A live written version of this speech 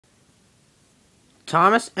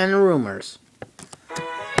Thomas and Rumours.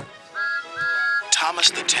 Thomas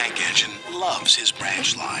the Tank Engine loves his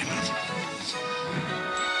branch line.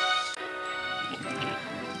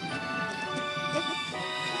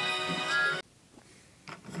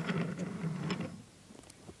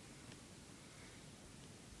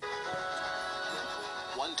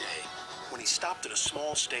 One day, when he stopped at a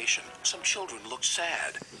small station, some children looked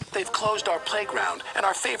sad. They've closed our playground and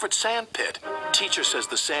our favorite sand pit. Teacher says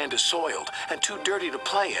the sand is soiled and too dirty to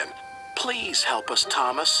play in. Please help us,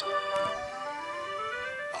 Thomas.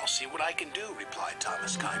 I'll see what I can do, replied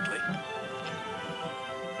Thomas kindly.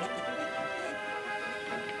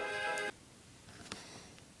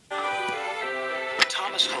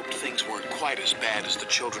 Thomas hoped things weren't quite as bad as the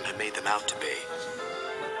children had made them out to be.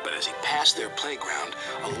 But as he passed their playground,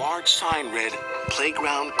 a large sign read,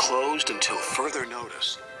 "Playground closed until further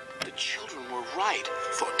notice." The children were right,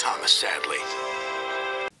 thought Thomas sadly.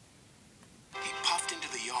 He puffed into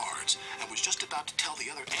the yards and was just about to tell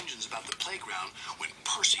the other engines about the playground when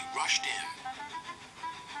Percy rushed in.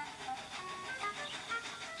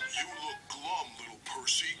 "You look glum, little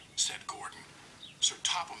Percy," said Gordon. Sir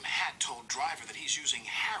Topham Hatt told Driver that he's using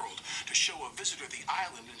Harold to show a visitor the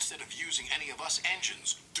island instead of using any of us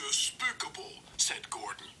engines. "Despicable," said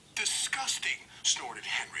Gordon. "Disgusting," snorted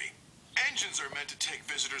Henry. "Engines are meant to take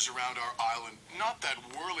visitors around our island, not that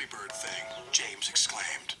whirlybird thing," James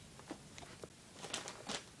exclaimed.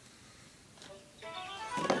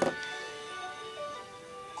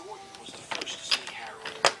 Gordon was the first to see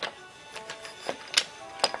Harold.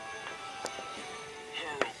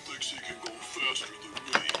 "Harold thinks he can go faster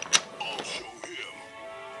than me. I'll show him."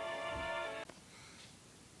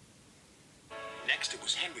 Next, it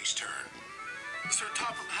was Henry's turn. "Sir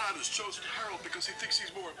Topham Hatt has chosen Harold because he thinks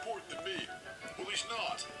he's more important than me. Well, he's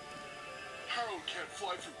not. Harold can't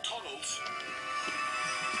fly through tunnels."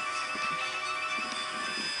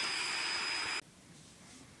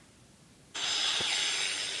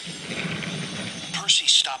 Percy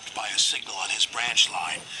stopped by a signal on his branch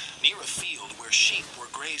line, near a field where sheep were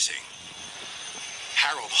grazing.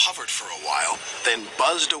 Harold hovered for a while, then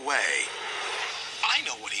buzzed away. "I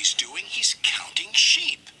know what he's doing. He's counting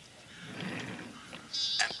sheep."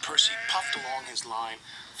 And Percy puffed along his line,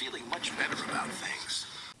 feeling much better about things.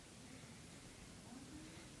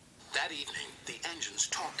 That evening, the engines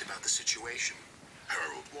talked about the situation.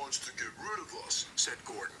 "Harold wants to get rid of us," said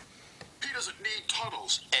Gordon. "He doesn't need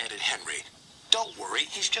tunnels," added Henry. "Don't worry,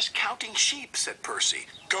 he's just counting sheep," said Percy.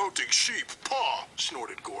 "Counting sheep? Paw!"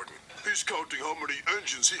 snorted Gordon. "He's counting how many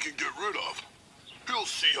engines he can get rid of. He'll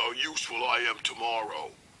see how useful I am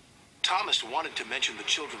tomorrow." Thomas wanted to mention the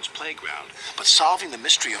children's playground, but solving the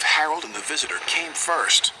mystery of Harold and the visitor came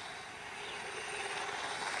first.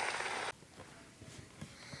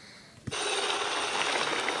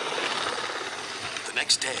 The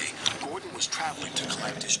next day, Gordon was traveling to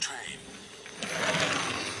collect his train.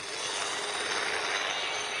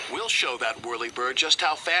 "We'll show that whirlybird just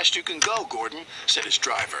how fast you can go, Gordon," said his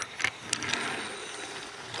driver.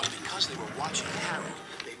 But because they were watching Harold,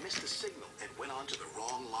 they missed the signal and went on to the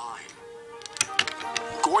wrong line.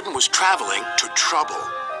 Gordon was traveling to trouble.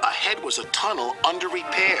 Ahead was a tunnel under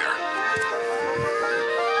repair.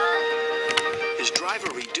 His driver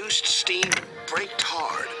reduced steam and braked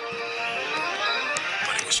hard.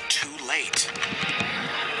 But it was too late.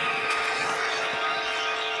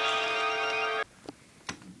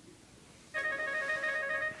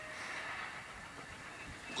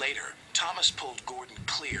 Later, Thomas pulled Gordon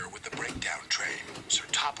clear with the breakdown train. Sir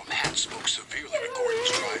Topham Hatt spoke severely to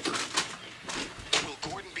Gordon's driver. "Will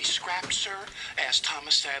Gordon be scrapped, sir?" asked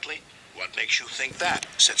Thomas sadly. "What makes you think that?"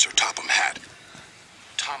 said Sir Topham Hatt.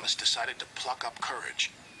 Thomas decided to pluck up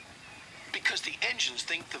courage. "Because the engines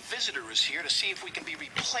think the visitor is here to see if we can be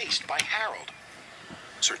replaced by Harold."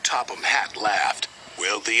 Sir Topham Hatt laughed.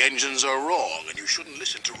 "Well, the engines are wrong, and you shouldn't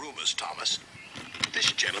listen to rumors, Thomas.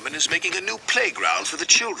 This gentleman is making a new playground for the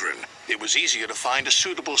children. It was easier to find a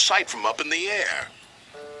suitable site from up in the air."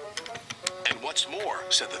 "And what's more,"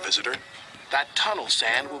 said the visitor, "that tunnel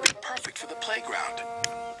sand will be perfect for the playground.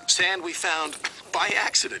 Sand we found by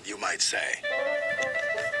accident, you might say."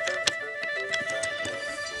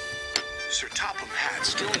 Sir Topham Hatt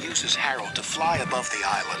still uses Harold to fly above the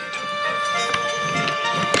island.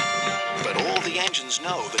 But all the engines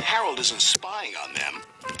know that Harold isn't spying on them.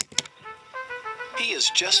 He is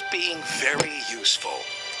just being very useful.